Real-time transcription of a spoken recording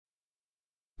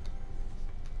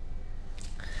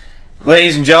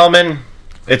Ladies and gentlemen,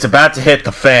 it's about to hit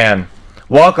the fan.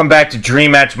 Welcome back to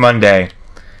Dream Match Monday.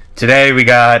 Today we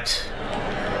got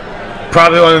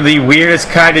probably one of the weirdest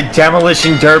kind of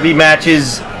Demolition Derby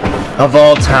matches of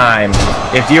all time.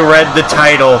 If you read the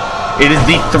title, it is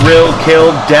the Thrill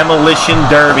Kill Demolition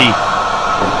Derby.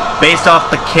 Based off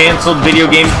the canceled video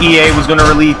game EA was going to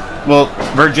release, well,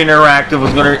 Virgin Interactive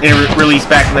was going to release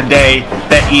back in the day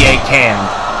that EA canned.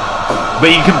 But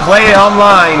you can play it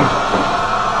online,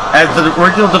 as the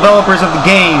original developers of the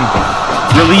game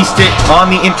released it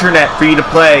on the internet for you to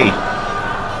play.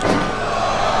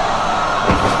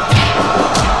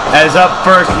 As up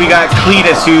first, we got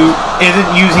Cletus, who isn't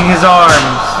using his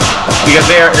arms because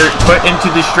they are put into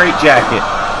the straitjacket,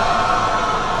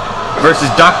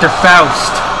 versus Dr.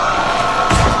 Faust,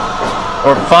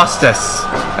 or Faustus,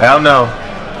 I don't know.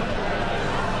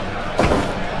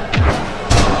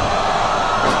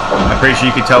 I'm pretty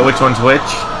sure you can tell which one's which.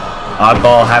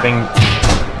 Oddball having,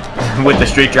 with the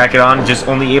straitjacket on, just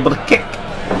only able to kick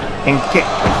and kick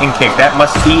and kick. That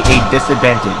must be a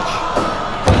disadvantage.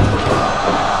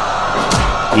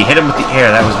 He hit him with the air.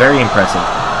 That was very impressive.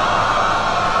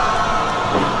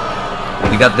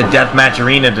 We got the deathmatch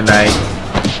arena tonight.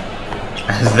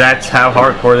 That's how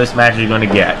hardcore this match is going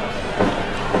to get.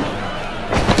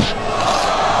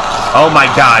 Oh my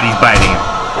god, he's biting him.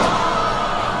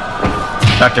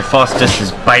 Dr. Faustus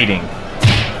is biting.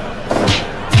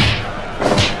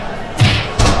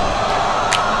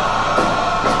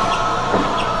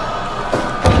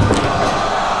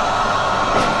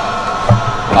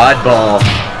 Oddball.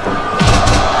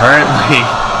 Currently,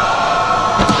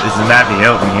 this is Matt the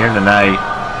Open here tonight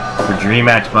for Dream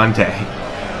Match Monday.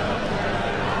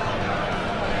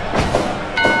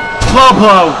 Low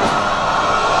blow!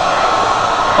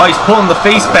 Oh, he's pulling the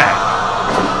face back.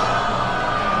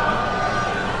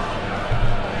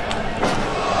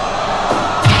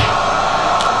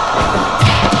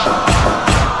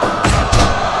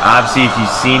 Obviously,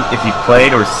 if you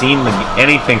played or seen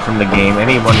anything from the game,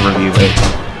 anyone review it.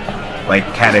 Like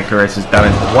Catechirus has done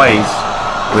it twice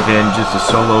within just a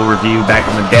solo review back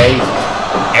in the day,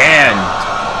 and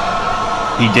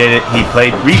he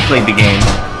replayed the game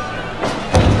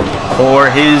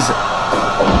for his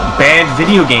banned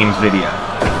video games video.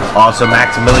 Also,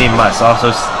 Maximilian Muss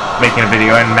also making a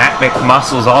video, and Matt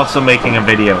McMuscle's also making a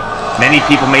video. Many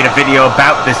people made a video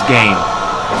about this game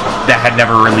that had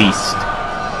never released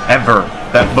ever.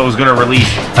 That was going to release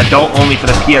adult only for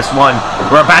the PS1.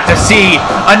 We're about to see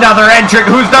another entrant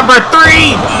who's number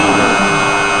 3!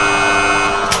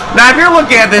 Now, if you're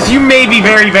looking at this, you may be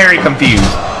very, very confused.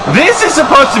 This is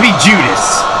supposed to be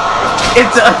Judas.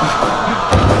 It's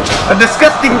a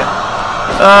disgusting,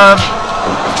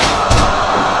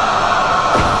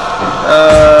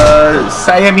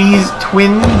 Siamese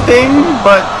twin thing,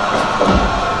 but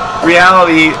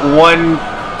reality,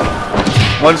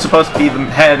 one's supposed to be the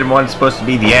head and one's supposed to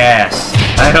be the ass.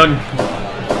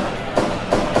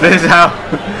 This is how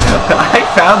I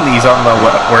found these on the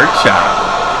workshop.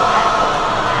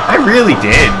 I really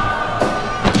did.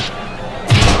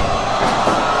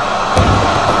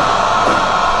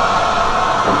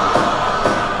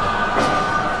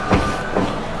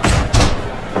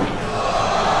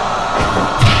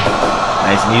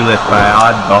 Nice knee lift by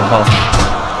Oddball.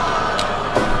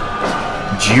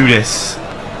 Judas.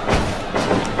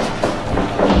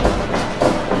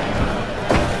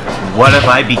 What have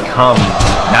I become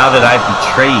now that I've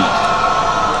betrayed?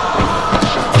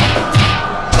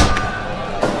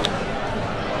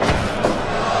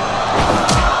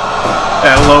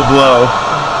 And a low blow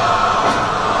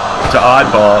to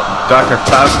Oddball. Dr.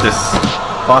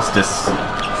 Faustus.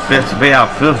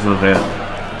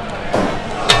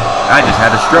 I just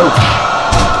had a stroke.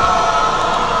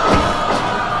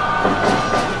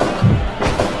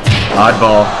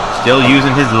 Oddball still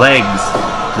using his legs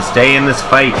to stay in this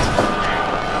fight.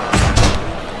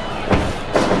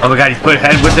 Oh my god, he's put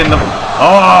head within the...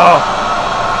 Oh!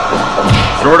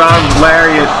 Short arm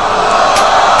lariat.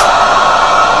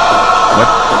 What?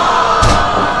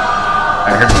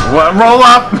 I heard... What? Roll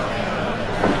up!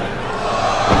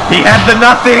 He had the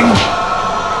nothing!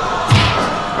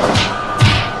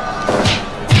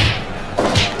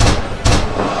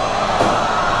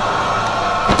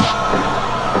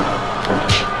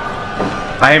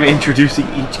 I am introducing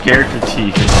each character to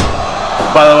you.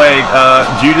 By the way,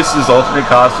 Judas's alternate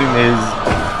costume is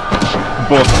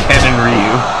both Ken and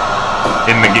Ryu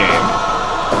in the game.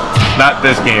 Not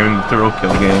this game, in the Thrill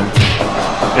Kill game.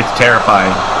 It's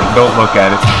terrifying. Don't look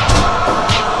at it.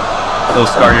 It'll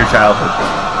scar your childhood.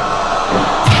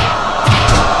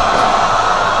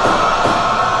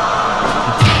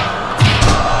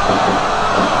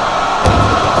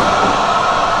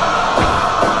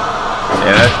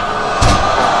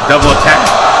 Double attack.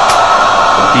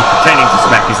 He's pretending to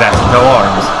smack his ass with no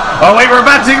arms. Oh wait, we're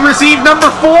about to receive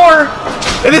number 4!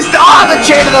 It is the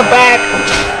chain to the back!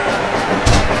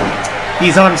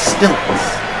 He's on stilts.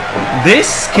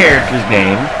 This character's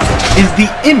name is the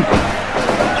Imp.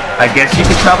 I guess you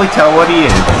could probably tell what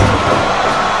he is.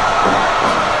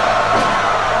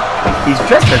 He's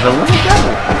dressed as a little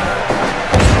devil.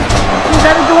 He's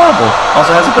that adorable.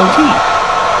 Also has a goatee.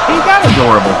 Ain't that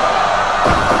adorable?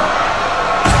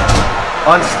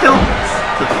 On stilts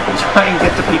to try and get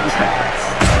to people's heads.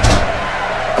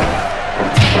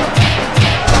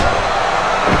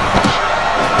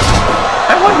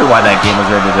 I wonder why that game was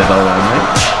rated as all only.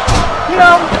 You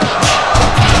know,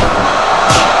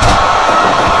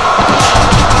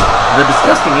 the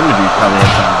disgusting imagery probably had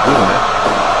something to do with it.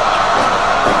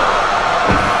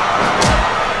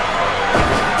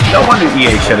 No wonder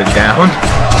EA shut it down.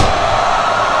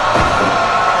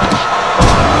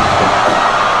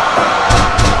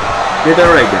 Did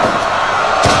alright, guys.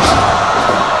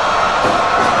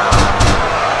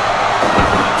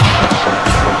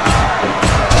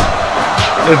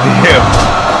 The Imp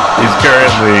is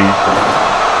currently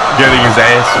getting his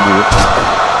ass whipped.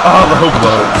 Oh, low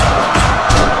blow.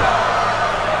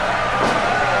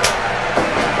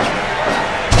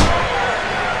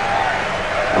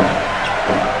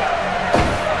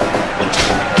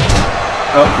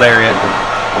 Oh, lariat.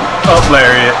 Oh,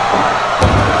 lariat.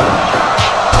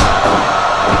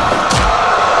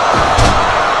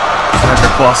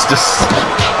 Underclostus.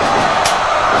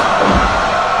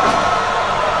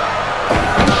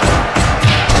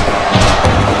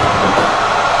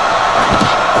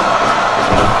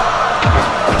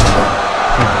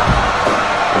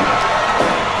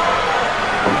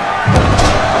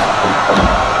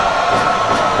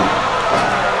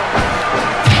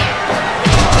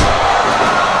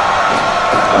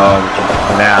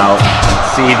 Now,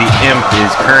 see, the Imp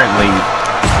is currently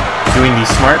doing these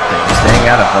smart things, staying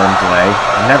out of harm's way.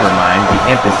 Never mind, the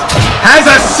Imp has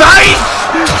a scythe!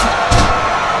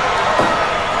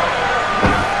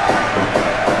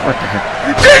 What the heck?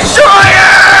 Destroyer!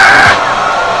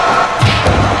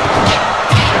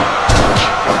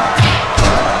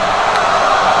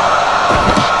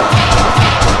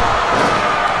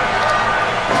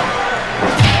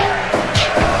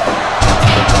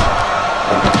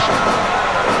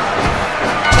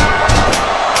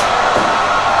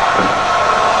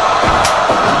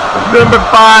 Number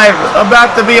 5,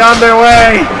 about to be on their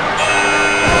way.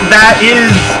 That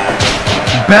is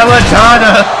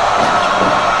Belladonna.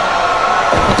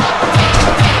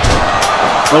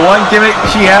 The one gimmick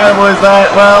she had was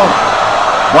that, well,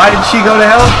 why did she go to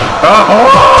hell? A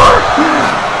whore!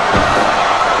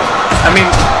 I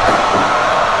mean,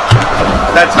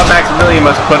 that's how Maximilian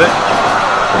must put it.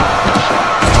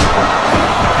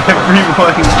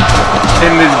 Everyone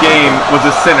in this game was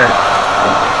a sinner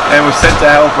and was sent to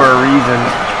hell for a reason.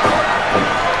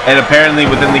 And apparently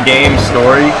within the game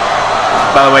story,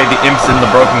 by the way, the Imp's in the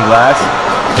broken glass,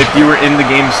 if you were in the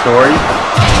game story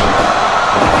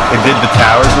and did the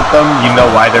towers with them, you know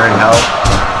why they're in hell.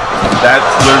 That's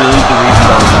literally the reason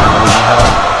those animals in hell.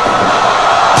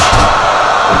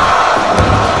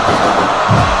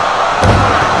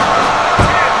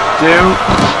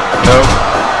 Nope.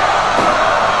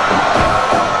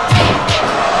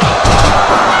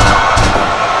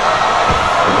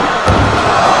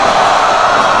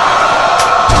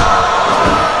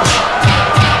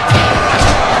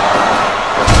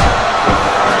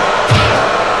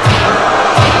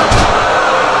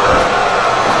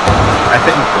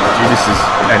 Judas's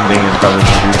ending is probably the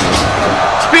truth.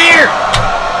 Spear!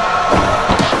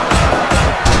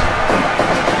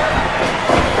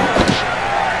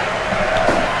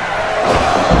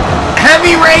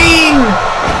 Heavy rain!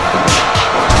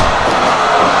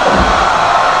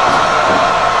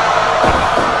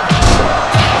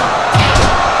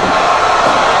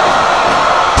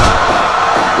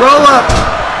 Roll up!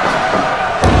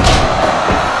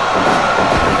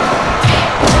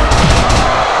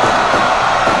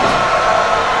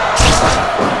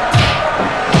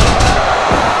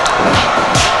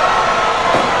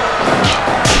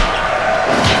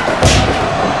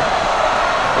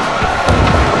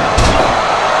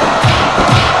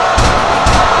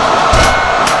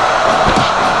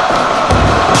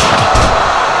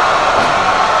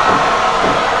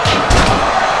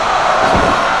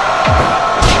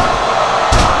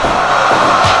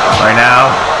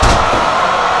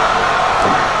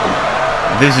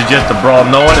 This is just a brawl.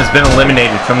 No one has been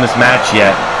eliminated from this match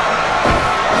yet.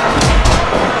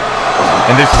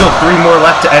 And there's still 3 more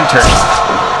left to enter.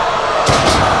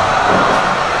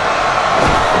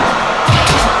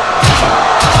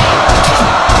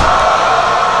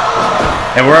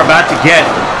 And we're about to get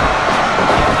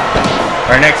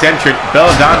our next entrant.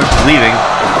 Belladonna's bleeding.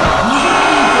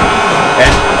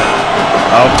 And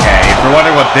okay, if you're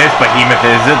wondering what this behemoth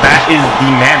is, that is the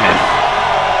Mammoth.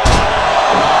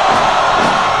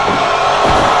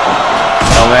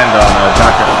 I'll land on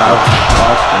Dr.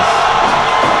 Faustus.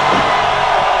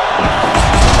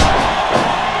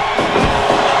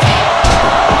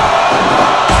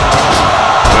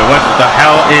 Wait, what the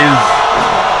hell is...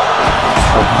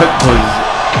 what was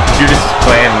Judas'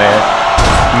 plan there?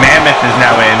 Mammoth is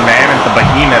now in. Mammoth the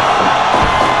behemoth.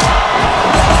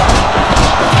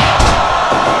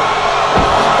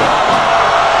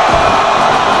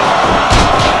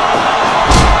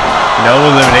 No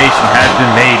elimination has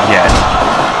been made yet.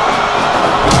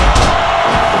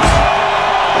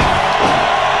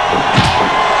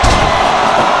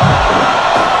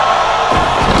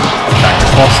 Dr.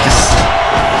 Faustus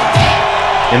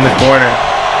in the corner.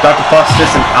 Dr.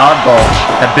 Faustus and Oddball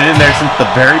have been in there since the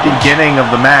very beginning of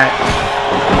the match.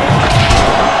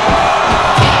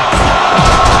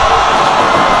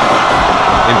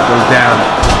 It goes down.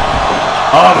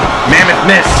 Oh, Mammoth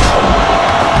missed.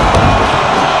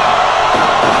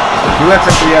 Who lets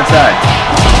up to the outside?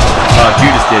 Oh,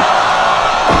 Judas did.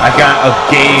 I got a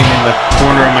game in the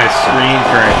corner of my screen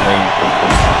currently.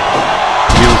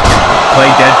 You'll play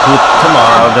Deadpool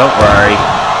tomorrow, don't worry.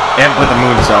 And with a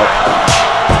moonsault.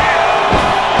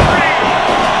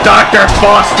 Dr.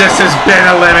 Faustus has been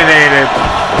eliminated.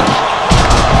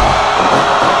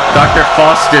 Dr.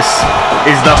 Faustus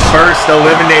is the first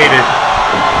eliminated.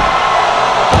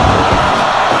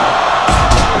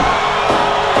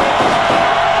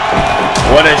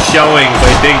 What a showing, but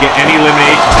it didn't get any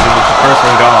eliminations because it was the first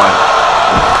one gone.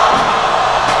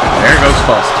 There goes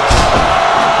Faustus.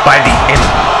 By the end.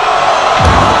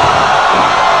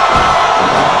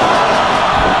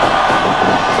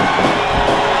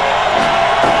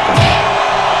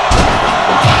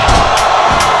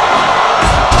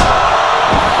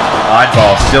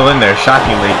 Oddball still in there,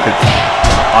 shockingly, because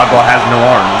Oddball has no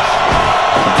arms.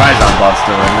 Surprised Oddball's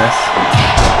still in this.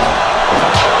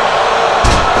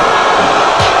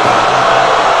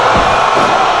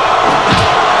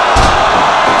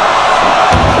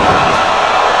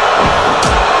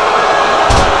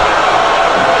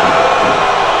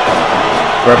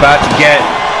 We're about to get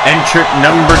entrant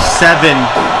number 7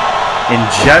 in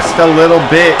just a little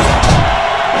bit.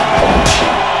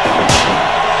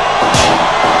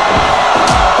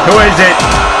 Who is it?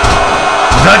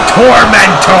 The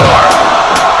Tormentor!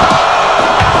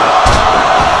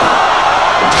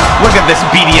 Look at this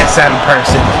BDSM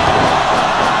person.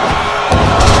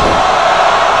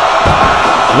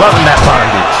 Loving that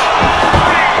bondage.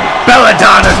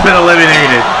 Belladonna's been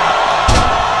eliminated.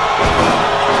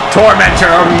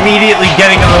 Tormentor immediately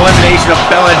getting an elimination of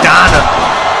Belladonna.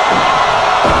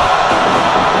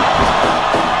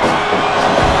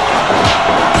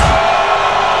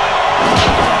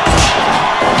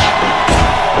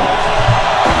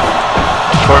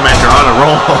 Tormentor on a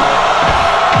roll.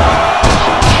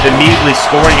 Immediately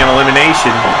scoring an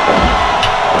elimination.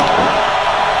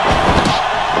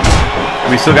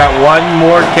 We still got one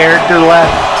more character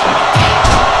left.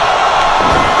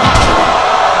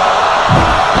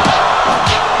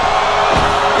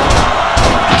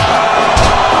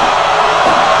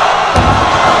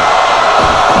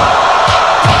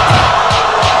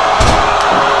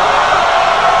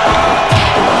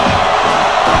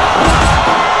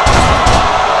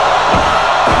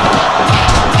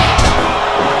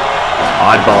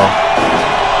 Oddball.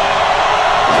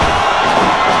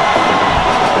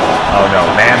 Oh no,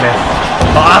 Mammoth.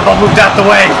 Oh, Oddball moved out the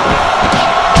way.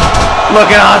 Look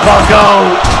at Oddball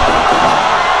go.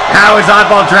 How is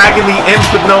Oddball dragging the imp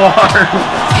with no arms?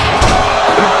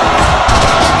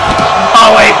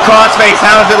 Oh wait, crossface.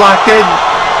 How is it locked in?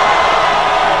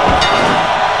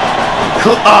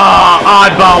 Oh,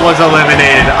 Oddball was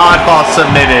eliminated. Oddball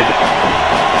submitted.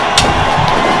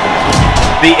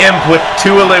 The imp with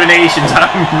 2 eliminations.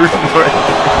 I'm rooting for it.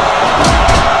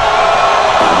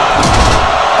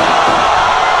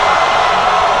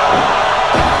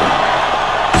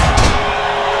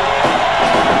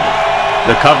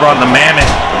 The cover on the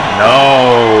Mammoth.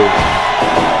 No.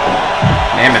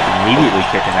 Mammoth immediately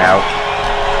kicking out.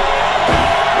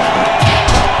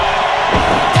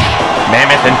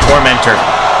 Mammoth and Tormentor.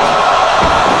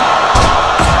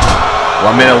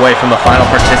 1 minute away from the final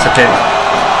participant.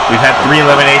 We've had 3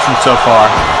 eliminations so far.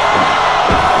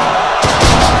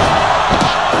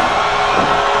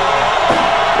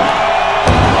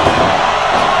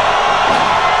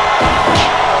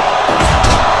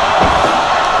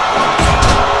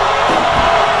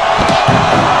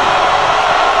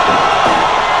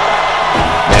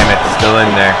 Still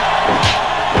in there.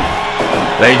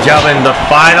 Ladies and gentlemen, the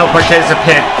final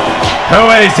participant. Who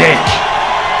is it?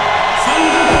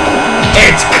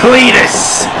 It's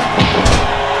Cletus!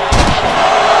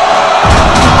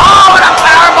 Oh, and a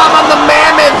powerbomb on the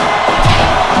Mammoth!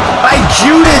 By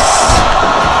Judas!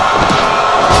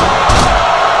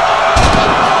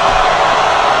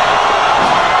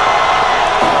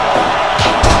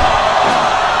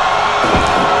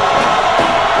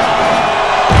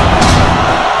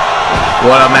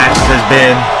 What a match this has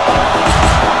been.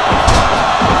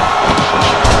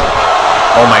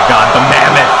 Oh my god, the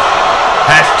Mammoth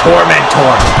has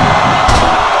Tormentor.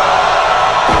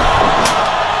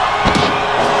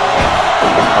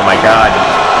 Oh my god.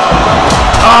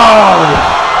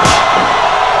 Oh!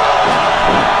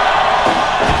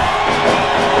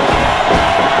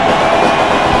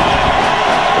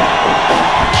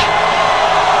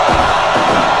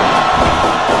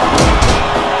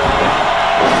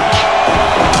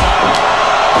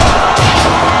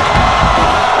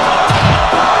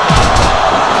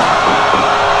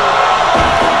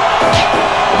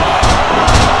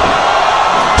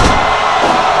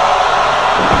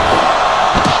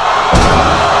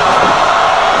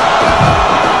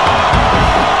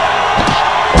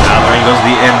 Goes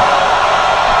the end.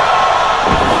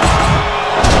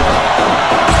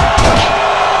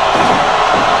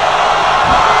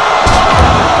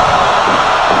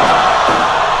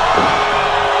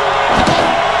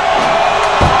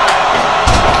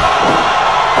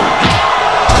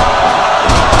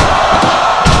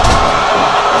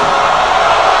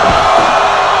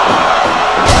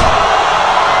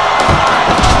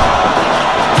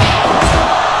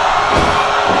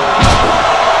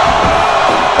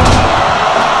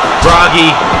 Froggy.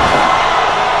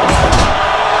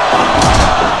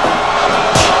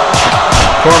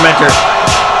 Tormentor.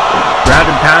 Ground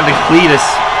and pound to Cletus.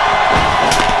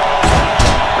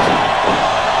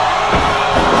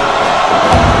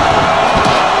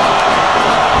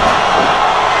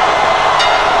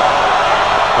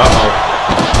 Uh-oh.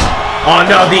 Oh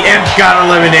no, the Imp got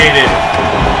eliminated.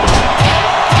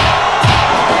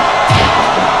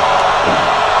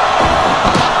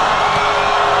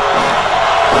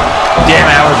 Damn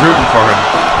it, I was rooting for him.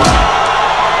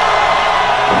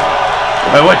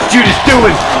 Wait, what's Judas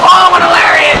doing? Oh, what a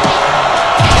lariat!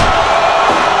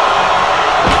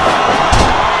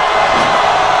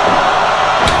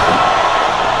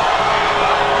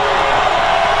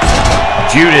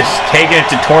 Judas taking it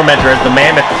to Tormentor as the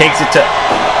Mammoth takes it to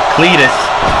Cletus.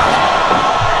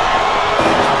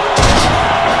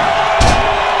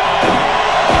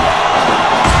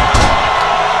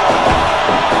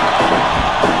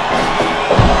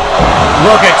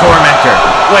 Look at Tormentor.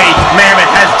 Wait,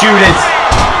 Mammoth has Judas.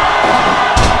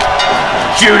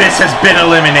 Judas has been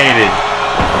eliminated.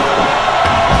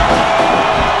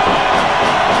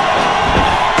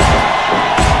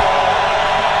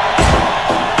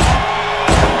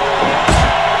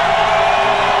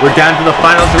 We're down to the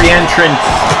final 3 entrants.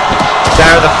 That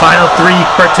are the final 3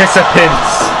 participants.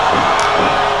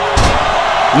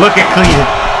 Look at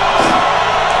Cletus.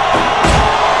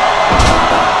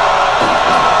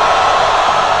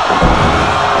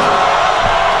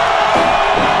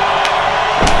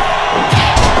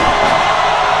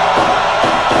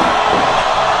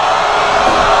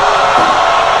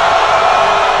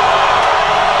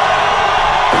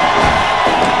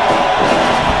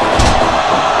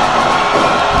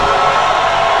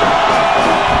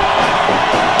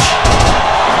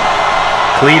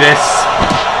 Cletus.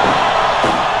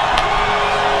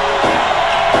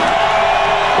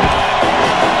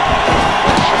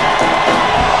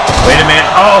 Wait a minute.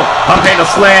 Oh, pump handle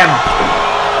slam.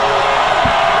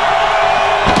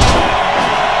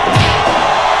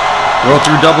 Roll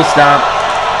through double stomp.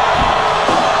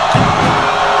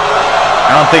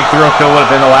 I don't think thrill kill would have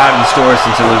been allowed in stores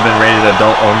since it would have been rated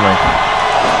adult only.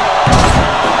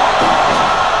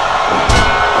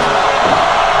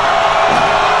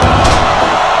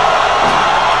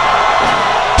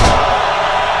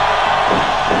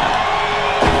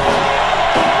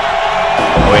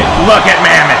 Look at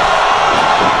Mammoth.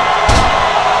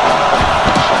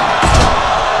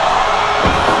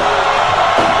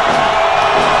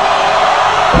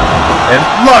 And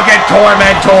look at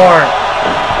Tormentor.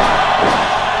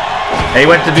 He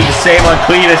went to do the same on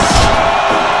Cletus.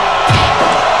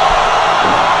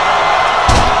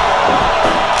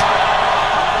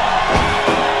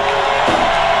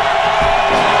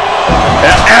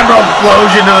 An Emerald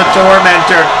flows into the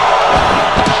Tormentor.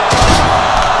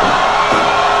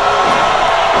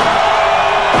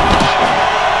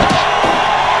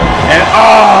 And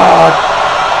oh!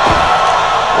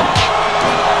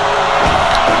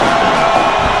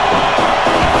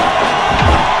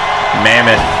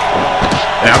 Mammoth.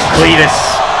 Now Cletus.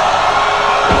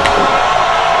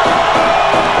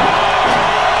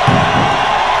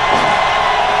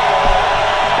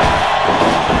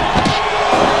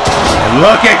 And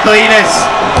look at Cletus.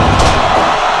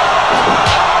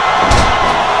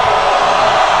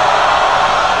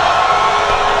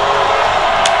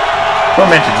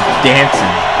 Tormentor just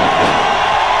dancing.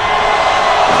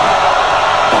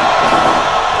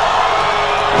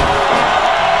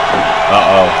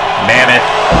 Uh-oh. Mammoth.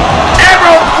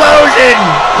 Emerald Explosion!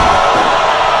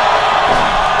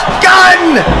 Gun!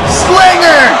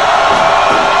 Slinger!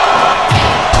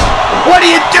 What are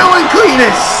you doing,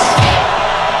 Cletus?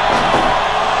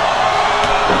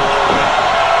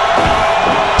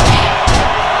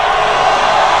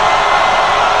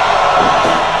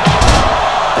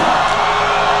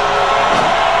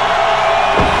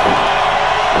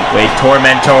 Wait,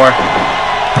 Tormentor.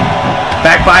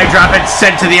 Back body drop and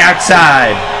sent to the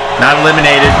outside. Not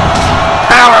eliminated.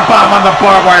 Power bomb on the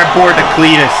barbed wire board to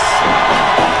Cletus.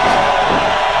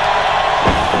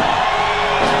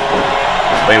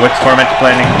 Wait, what's Tormentor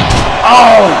planning?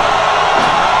 Oh!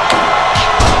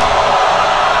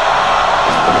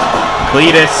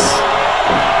 Cletus.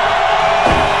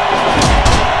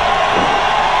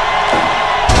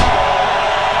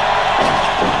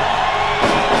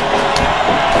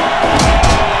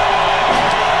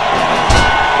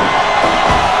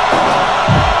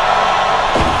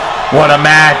 What a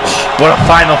match! What a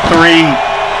final three!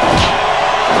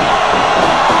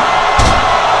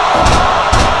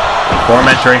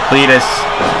 Tormentor and Cletus.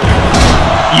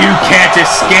 You can't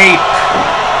escape!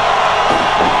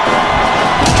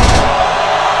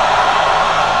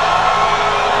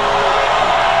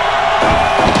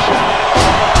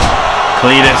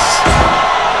 Cletus.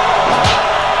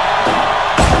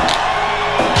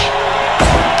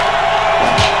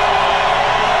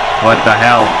 What the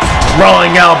hell?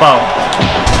 Rolling elbow.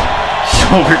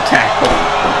 Shoulder tackle.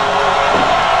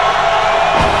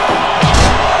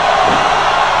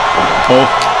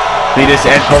 Both Cletus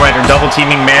and Tormentor double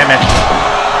teaming Mammoth.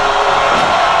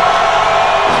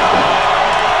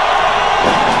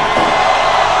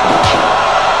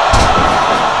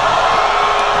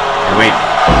 Wait.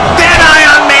 Deadeye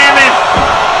on Mammoth!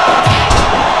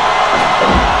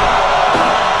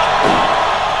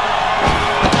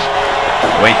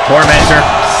 Wait, Tormentor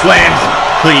slams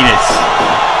Cletus.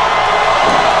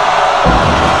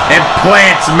 And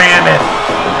plants Mammoth.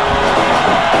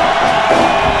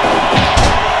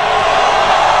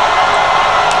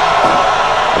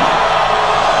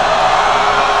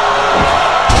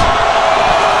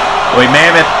 Wait,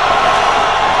 Mammoth.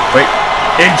 Wait,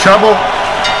 in trouble?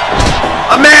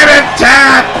 A Mammoth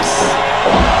taps!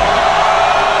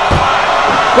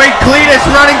 Wait, Cletus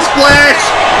running splash!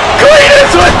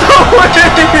 Cletus with the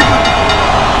win!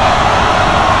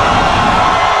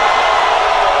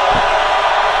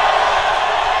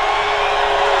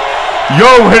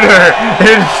 Your winner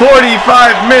in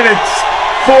 45 minutes,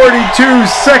 42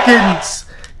 seconds,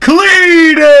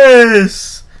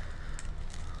 Cletus!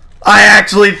 I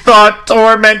actually thought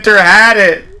Tormentor had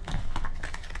it.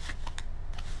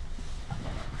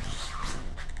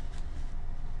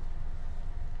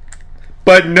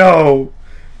 But no,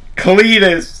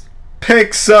 Cletus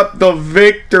picks up the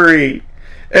victory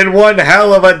in one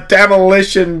hell of a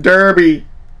demolition derby.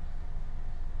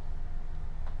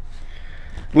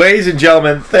 Ladies and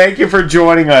gentlemen, thank you for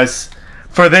joining us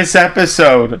for this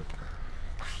episode.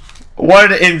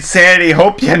 What insanity.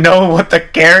 Hope you know what the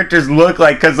characters look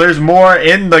like, because there's more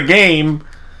in the game.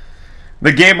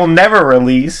 The game will never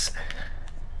release.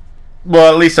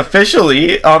 Well, at least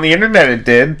officially. On the internet it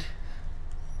did.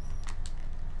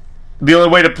 The only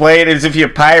way to play it is if you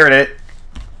pirate it.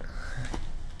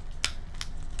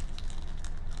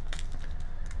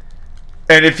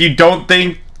 And if you don't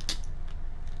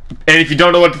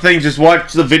know what to think, just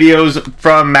watch the videos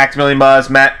from Maximilian Buzz,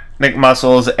 Matt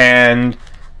McMuscles, and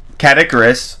Cat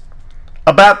Icarus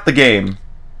about the game.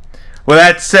 With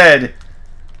that said,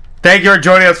 thank you for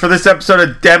joining us for this episode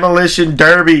of Demolition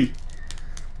Derby.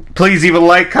 Please leave a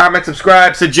like, comment,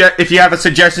 subscribe. If you have a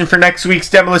suggestion for next week's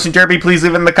Demolition Derby, please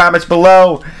leave it in the comments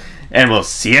below. And we'll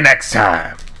see you next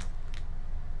time.